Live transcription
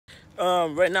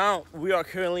Right now we are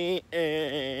currently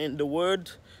in the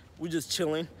woods. We're just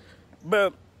chilling.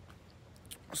 But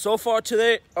so far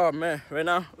today, oh man, right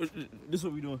now, this is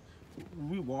what we doing.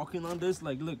 We walking on this,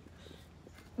 like, look.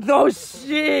 No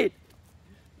shit!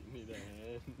 Give me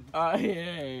that hand.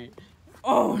 Yeah.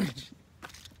 Oh.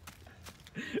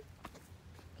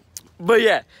 But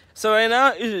yeah, so right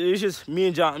now it's just me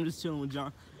and John. I'm just chilling with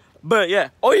John. But yeah,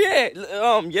 oh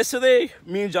yeah, yesterday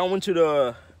me and John went to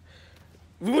the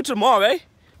mall, right?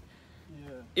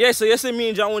 Yeah, so yesterday me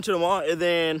and John went to the mall, and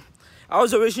then I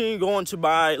was originally going to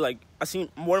buy, like, I seen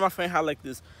one of my friends had like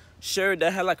this shirt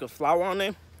that had like a flower on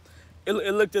it. It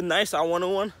looked nice, I wanted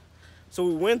one. So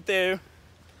we went there.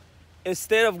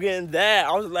 Instead of getting that,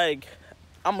 I was like,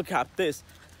 I'm gonna cop this.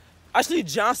 Actually,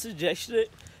 John suggested it.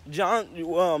 John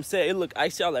said it looked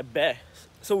icy. I was like, bet.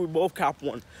 So we both cop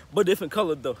one, but different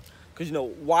color though. Cause you know,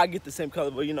 why get the same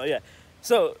color? But you know, yeah.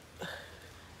 So,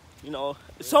 you know,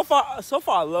 so far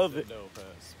I love it.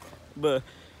 But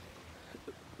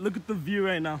look at the view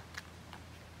right now.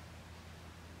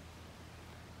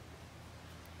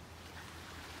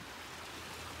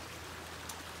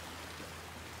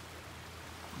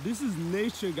 This is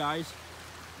nature, guys.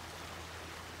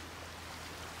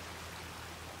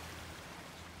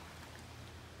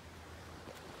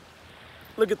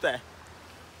 Look at that.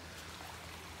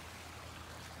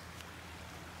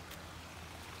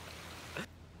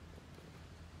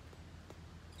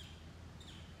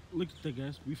 Look at that,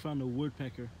 guys. We found a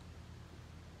woodpecker.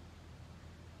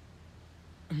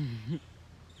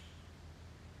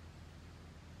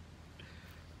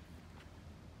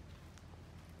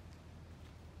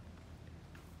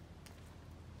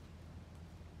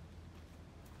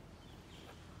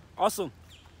 Awesome.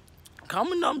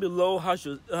 Comment down below how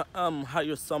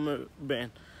your summer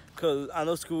been, cause I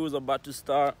know school is about to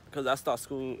start. Cause I start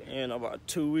school in about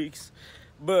 2 weeks.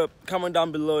 But comment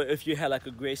down below if you had like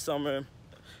a great summer.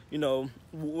 You know,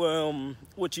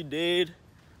 what you did.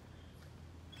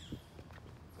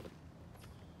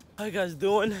 How you guys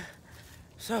doing?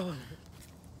 So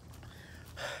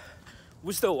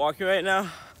we're still walking right now.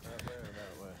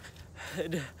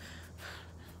 That way.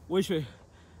 Which way?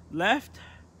 Left?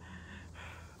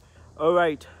 All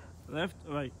right. Left?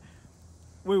 All right.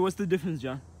 Wait, what's the difference,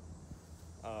 John?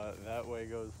 That way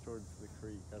goes towards the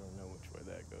creek. I don't know which way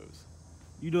that goes.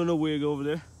 You don't know where to go over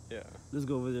there? Yeah. Let's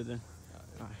go over there then.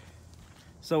 All right.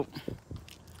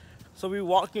 So we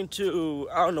walking to,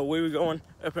 I don't know where we're going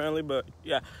apparently, but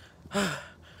yeah.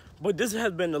 But this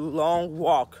has been a long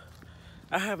walk.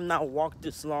 I have not walked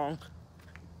this long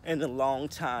in a long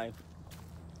time.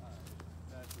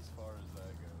 That's as far as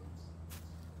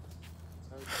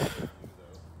that goes.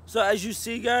 So as you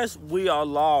see, guys, we are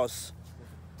lost.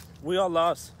 We are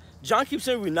lost. John keeps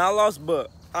saying we're not lost,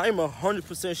 but I'm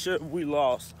 100% sure we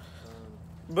lost.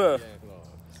 But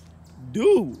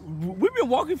dude, we've been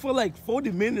walking for like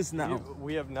 40 minutes now.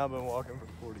 We have not been walking for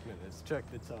 40 minutes. Check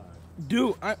the time.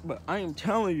 Dude, I am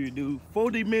telling you, dude,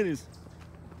 40 minutes.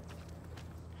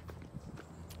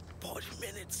 40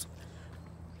 minutes.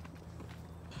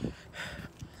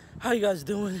 How you guys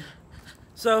doing?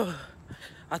 So,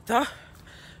 I thought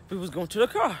we was going to the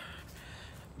car,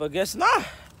 but guess not.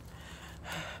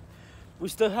 We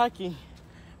still hiking.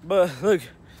 But look,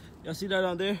 y'all see that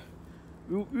down there?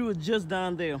 We were just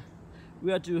down there.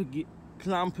 We had to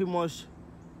climb pretty much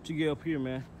to get up here,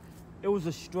 man. It was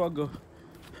a struggle.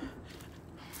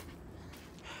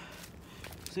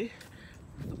 See?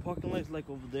 The parking lot's like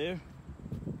over there.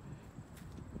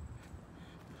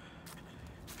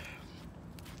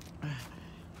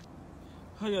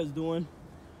 How you guys doing?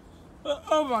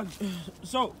 Oh my,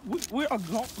 so we are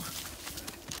going.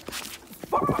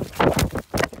 Fuck!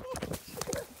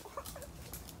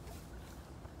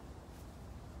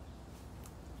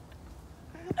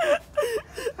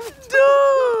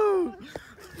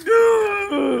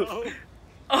 Dude!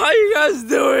 How you guys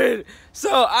doing?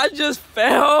 So I just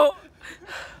fell.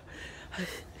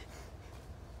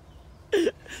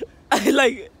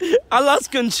 I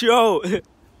lost control.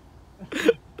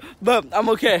 But I'm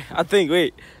okay, I think.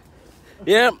 Wait.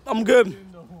 Yeah, I'm good.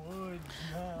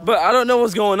 But I don't know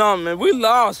what's going on, man. We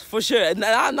lost for sure.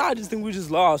 Now I just think we just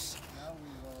lost.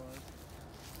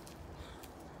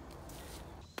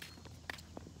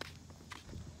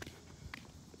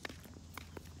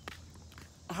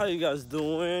 How you guys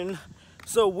doing?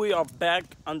 So we are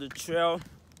back on the trail,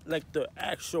 like the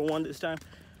actual one this time.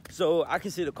 So I can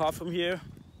see the car from here.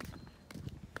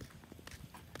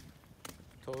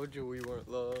 Told you we weren't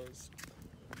lost.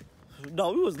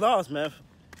 No, we was lost, man.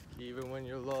 Even when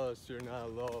you're lost, you're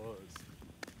not lost.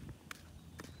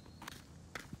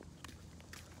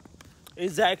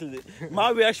 Exactly.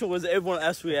 My reaction was everyone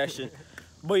else's reaction.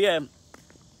 But yeah,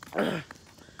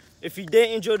 if you did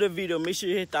enjoy the video, make sure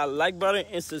you hit that like button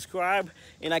and subscribe.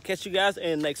 And I'll catch you guys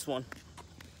in the next one.